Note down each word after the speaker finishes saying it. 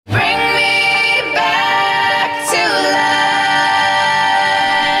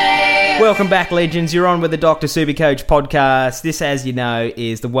Welcome back, legends. You're on with the Dr. Supercoach podcast. This, as you know,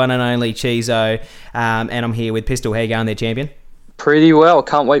 is the one and only Chizo, and I'm here with Pistol. How you going there, champion? Pretty well.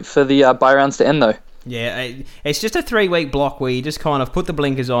 Can't wait for the bye rounds to end, though. Yeah, it's just a 3-week block where you just kind of put the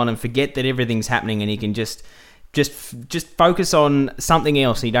blinkers on and forget that everything's happening, and you can just focus on something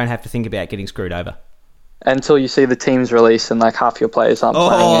else, and you don't have to think about getting screwed over. Until you see the teams release and like half your players aren't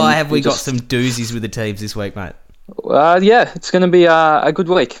playing. Oh, have we got some doozies with the teams this week, mate? Yeah, it's going to be a good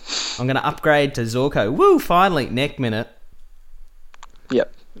week. I'm going to upgrade to Zorko. Woo, finally, neck minute.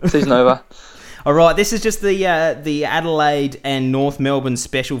 Yep, season over. All right, this is just the Adelaide and North Melbourne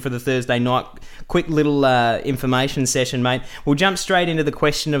special for the Thursday night. Quick little information session, mate. We'll jump straight into the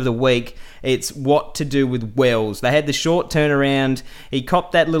question of the week. It's what to do with Wells. They had the short turnaround. He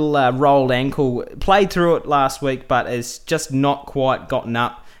copped that little rolled ankle, played through it last week, but has just not quite gotten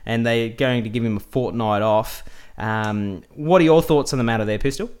up, and they're going to give him a fortnight off. What are your thoughts on the matter there,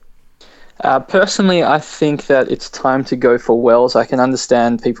 Pistol? Personally, I think that it's time to go for Wells. I can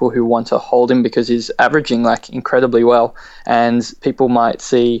understand people who want to hold him because he's averaging like incredibly well, and people might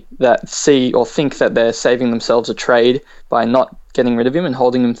see or think that they're saving themselves a trade by not getting rid of him and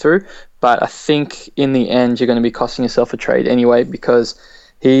holding him through. But I think in the end, you're going to be costing yourself a trade anyway because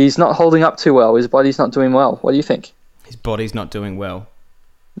he's not holding up too well. His body's not doing well. What do you think? His body's not doing well.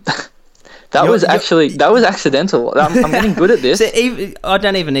 That was accidental. I'm getting good at this. So I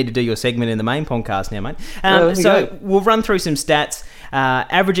don't even need to do your segment in the main podcast now, mate. We'll run through some stats.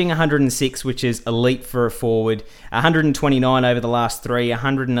 Averaging 106, which is elite for a forward. 129 over the last 3,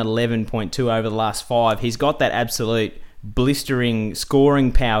 111.2 over the last 5. He's got that absolute blistering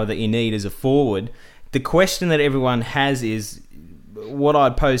scoring power that you need as a forward. The question that everyone has is, what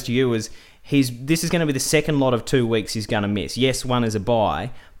I'd pose to you is, this is going to be the second lot of 2 weeks he's going to miss. Yes, one is a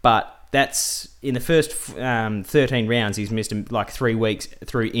bye, but that's in the first 13 rounds, he's missed like 3 weeks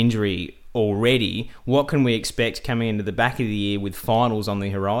through injury already. What can we expect coming into the back of the year with finals on the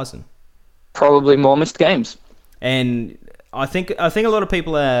horizon? Probably more missed games. And I think a lot of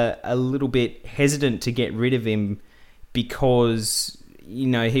people are a little bit hesitant to get rid of him because, you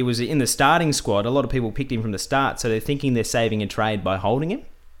know, he was in the starting squad. A lot of people picked him from the start, so they're thinking they're saving a trade by holding him.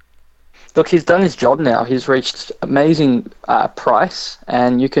 Look, he's done his job now. He's reached amazing price,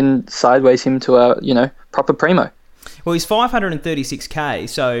 and you can sideways him to a proper primo. Well, he's 536k,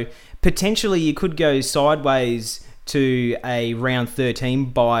 so potentially you could go sideways to a round 13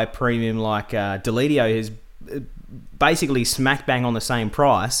 buy premium like Deledio, who's basically smack bang on the same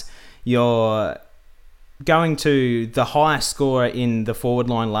price. You're going to the highest scorer in the forward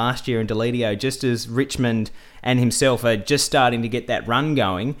line last year in Deledio, just as Richmond and himself are just starting to get that run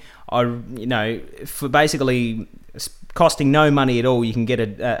going. For basically costing no money at all, you can get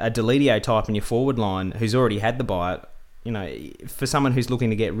a Deledio type in your forward line who's already had the buy. For someone who's looking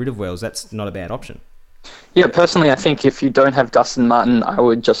to get rid of Wells, that's not a bad option. Yeah, personally, I think if you don't have Dustin Martin, I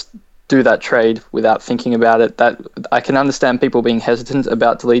would just do that trade without thinking about it. That I can understand people being hesitant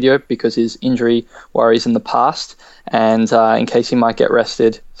about Deledio because his injury worries in the past, and in case he might get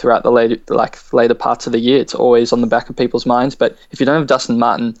rested throughout the later parts of the year, it's always on the back of people's minds. But if you don't have Dustin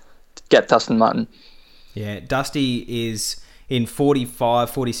Martin, get Dustin Martin. Yeah, Dusty is in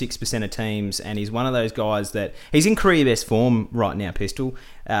 46% of teams, and he's one of those guys that he's in career best form right now, Pistol.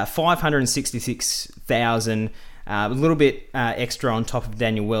 566,000, a little bit extra on top of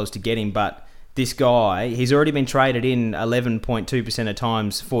Daniel Wells to get him, but this guy, he's already been traded in 11.2% of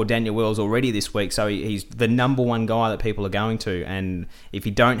times for Daniel Wells already this week, so he's the number one guy that people are going to, and if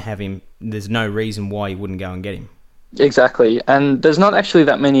you don't have him, there's no reason why you wouldn't go and get him. Exactly, and there's not actually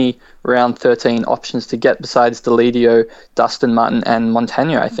that many round 13 options to get besides Deledio, Dustin Martin, and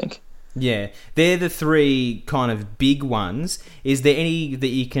Montagna, I think. Yeah, they're the 3 kind of big ones. Is there any that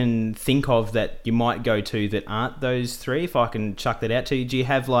you can think of that you might go to that aren't those 3? If I can chuck that out to you, do you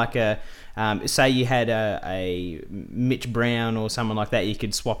have like say you had a Mitch Brown or someone like that you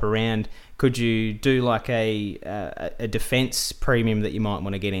could swap around? Could you do like a defence premium that you might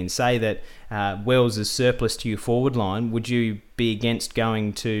want to get in? Say that Wells is surplus to your forward line. Would you be against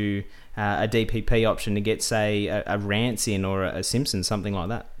going to a DPP option to get, say, a Rance in or a Simpson, something like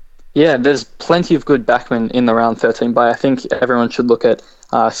that? Yeah, there's plenty of good backmen in the round 13, but I think everyone should look at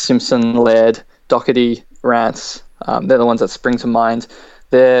Simpson, Laird, Doherty, Rance. They're the ones that spring to mind.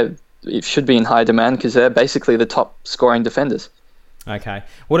 It should be in high demand because they're basically the top scoring defenders. Okay.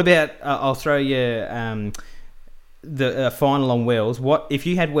 What about, I'll throw you the final on Wells. What if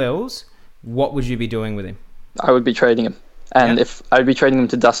you had Wells, what would you be doing with him? I would be trading him. And if I would be trading him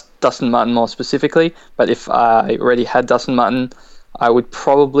to Dustin Martin more specifically, but if I already had Dustin Martin, I would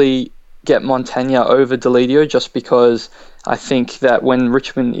probably get Montagna over Delidio just because I think that when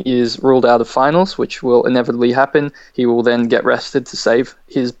Richmond is ruled out of finals, which will inevitably happen, he will then get rested to save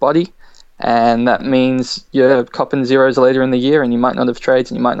his body. And that means you're copping zeros later in the year and you might not have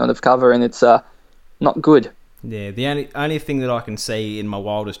trades and you might not have cover, and it's not good. Yeah, the only thing that I can see in my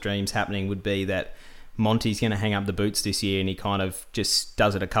wildest dreams happening would be that Monty's going to hang up the boots this year and he kind of just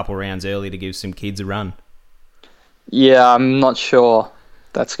does it a couple rounds early to give some kids a run. Yeah, I'm not sure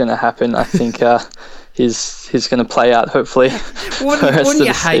that's going to happen. I think he's going to play out, hopefully. Wouldn't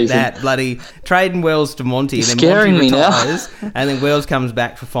you hate that, bloody trading Wells to Monty, You're and then scaring Monty me retires, now. and then Wells comes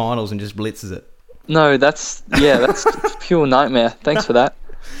back for finals and just blitzes it. No, that's pure nightmare. Thanks for that.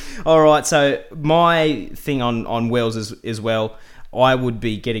 All right, so my thing on Wells is as well, I would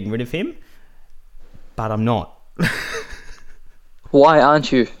be getting rid of him, but I'm not. Why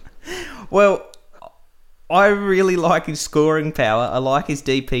aren't you? Well, I really like his scoring power. I like his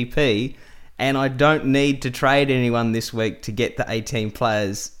DPP, and I don't need to trade anyone this week to get the 18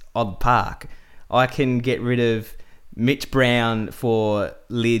 players on the park. I can get rid of Mitch Brown for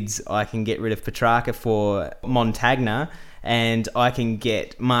Lids. I can get rid of Petrarca for Montagna, and I can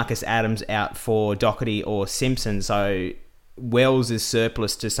get Marcus Adams out for Doherty or Simpson. So Wells is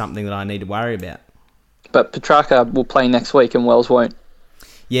surplus to something that I need to worry about. But Petrarca will play next week and Wells won't.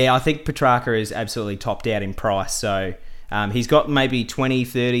 Yeah, I think Petrarca is absolutely topped out in price. So he's got maybe 20,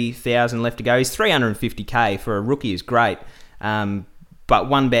 30,000 left to go. He's 350k for a rookie is great. But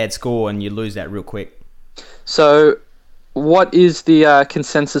one bad score and you lose that real quick. So what is the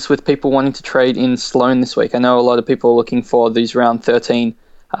consensus with people wanting to trade in Sloan this week? I know a lot of people are looking for these round 13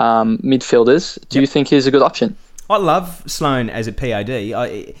 midfielders. Do you think he's a good option? I love Sloan as a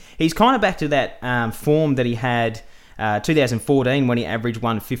POD. He's kind of back to that form that he had 2014 when he averaged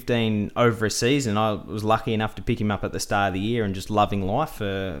 115 over a season. I was lucky enough to pick him up at the start of the year and just loving life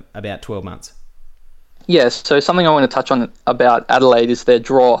for about 12 months. Yes, so something I want to touch on about Adelaide is their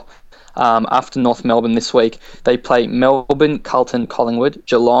draw after North Melbourne this week. They play Melbourne, Carlton, Collingwood,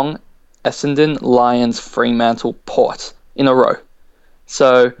 Geelong, Essendon, Lions, Fremantle, Port in a row.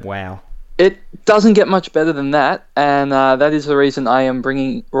 So wow. It doesn't get much better than that, and that is the reason I am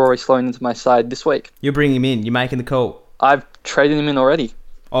bringing Rory Sloane into my side this week. You're bringing him in. You're making the call. I've traded him in already.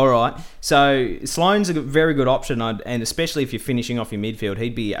 All right. So Sloane's a very good option, and especially if you're finishing off your midfield,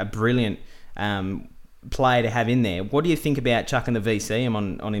 he'd be a brilliant player to have in there. What do you think about chucking the VC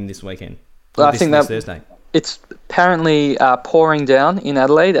on him this weekend? I think that Thursday. It's apparently pouring down in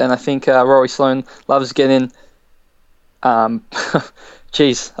Adelaide, and I think Rory Sloane loves getting. Lucky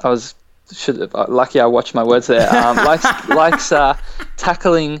I watched my words there. Likes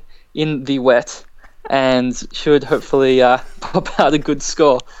tackling in the wet, and should hopefully pop out a good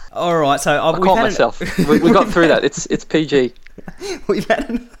score. All right, so I caught myself. We got through that. It's PG. We've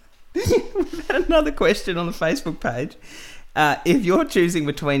had another question on the Facebook page. If you're choosing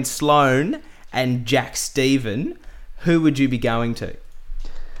between Sloane and Jack Steven, who would you be going to?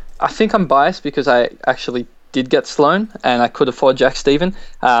 I think I'm biased because I actually did get Sloane and I could afford Jack Steven.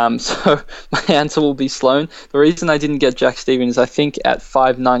 So my answer will be Sloane. The reason I didn't get Jack Steven is I think at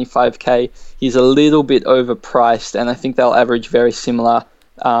 $595k he's a little bit overpriced, and I think they'll average very similar.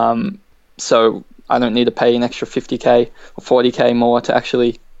 So I don't need to pay an extra 50k or 40k more to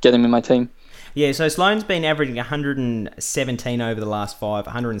actually get him in my team. Yeah, so Sloane's been averaging 117 over the last 5,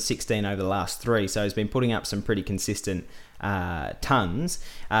 116 over the last 3, so he's been putting up some pretty consistent tons.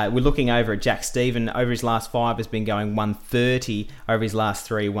 We're looking over at Jack Steven. Over his last 5 has been going 130, over his last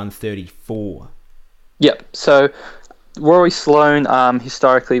 3, 134. Yep, so Rory Sloane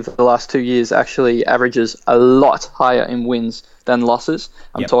historically for the last 2 years actually averages a lot higher in wins than losses.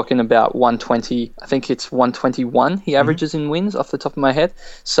 I'm talking about 120, I think it's 121 he averages in wins off the top of my head.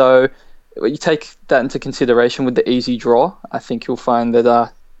 So you take that into consideration with the easy draw, I think you'll find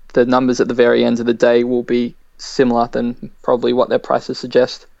that the numbers at the very end of the day will be similar than probably what their prices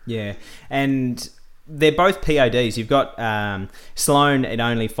suggest. Yeah, and they're both PODs. You've got Sloane at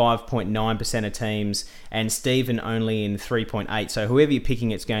only 5.9% of teams and Steven only in 3.8%. So whoever you're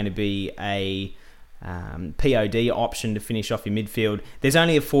picking, it's going to be a POD option to finish off your midfield. There's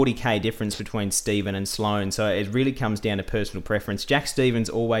only a 40k difference between Steven and Sloane, so it really comes down to personal preference. Jack Steven's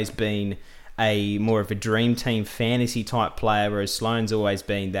always been a more of a dream team fantasy type player, whereas Sloane's always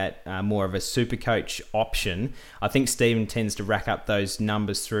been that more of a super coach option. I think Steven tends to rack up those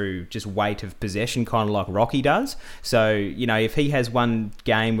numbers through just weight of possession, kind of like Rocky does. So, if he has one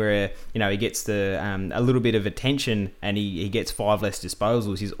game where, he gets a little bit of attention and he gets 5 less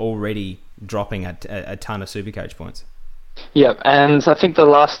disposals, he's already dropping a ton of super coach points. Yeah, and I think the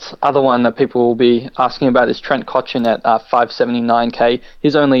last other one that people will be asking about is Trent Cotchin at 579k.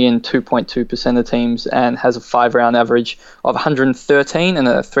 He's only in 2.2% of teams and has a 5-round average of 113 and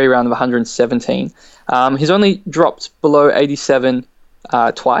a 3-round of 117. He's only dropped below 87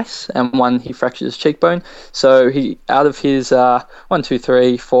 twice, and one he fractured his cheekbone. So he, out of his 1, 2,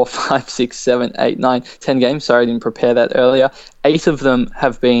 3, 4, 5, 6, 7, 8, 9, 10 games, sorry, I didn't prepare that earlier, 8 of them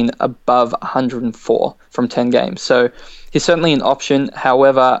have been above 104 from 10 games. So he's certainly an option.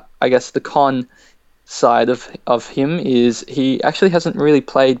 However, I guess the con side of him is he actually hasn't really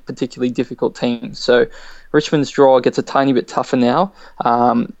played particularly difficult teams. So Richmond's draw gets a tiny bit tougher now.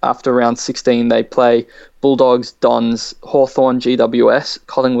 After round 16, they play Bulldogs, Dons, Hawthorn, GWS,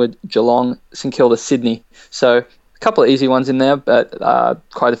 Collingwood, Geelong, St Kilda, Sydney. So a couple of easy ones in there, but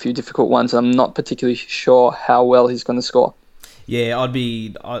quite a few difficult ones. I'm not particularly sure how well he's going to score. Yeah,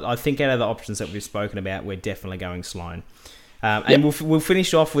 I think out of the options that we've spoken about, we're definitely going Sloane. And we'll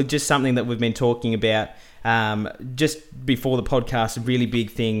finish off with just something that we've been talking about just before the podcast, a really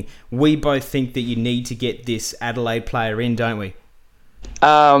big thing. We both think that you need to get this Adelaide player in, don't we?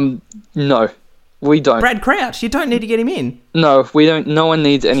 No, we don't. Brad Crouch, you don't need to get him in. No, we don't. No one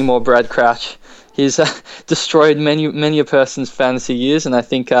needs any more Brad Crouch. He's destroyed many a person's fantasy years, and I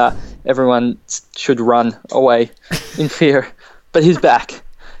think everyone should run away in fear. But he's back.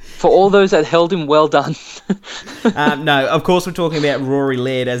 For all those that held him, well done. No, of course we're talking about Rory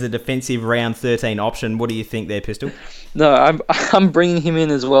Laird as a defensive round 13 option. What do you think there, Pistol? No, I'm bringing him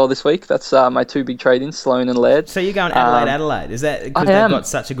in as well this week. That's my two big trade-ins, Sloane and Laird. So you're going Adelaide. Is that because they've got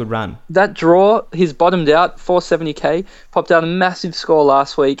such a good run? That draw, he's bottomed out, 470k, popped out a massive score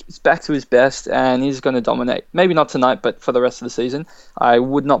last week. He's back to his best, and he's going to dominate. Maybe not tonight, but for the rest of the season, I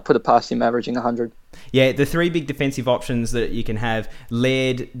would not put it past him averaging 100. Yeah, the three big defensive options that you can have,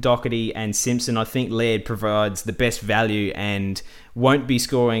 Laird, Doherty and Simpson. I think Laird provides the best value and won't be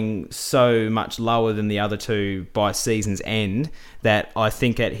scoring so much lower than the other two by season's end that I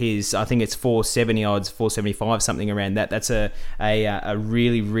think it's 470 odds, 475, something around that. That's a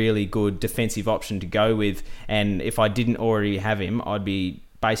really, really good defensive option to go with. And if I didn't already have him, I'd be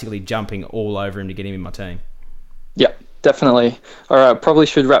basically jumping all over him to get him in my team. Yep. Definitely. All right, probably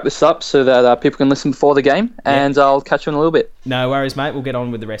should wrap this up so that people can listen before the game, and I'll catch you in a little bit. No worries, mate. We'll get on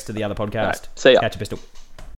with the rest of the other podcast. Right, see ya. Catch you, Pistol.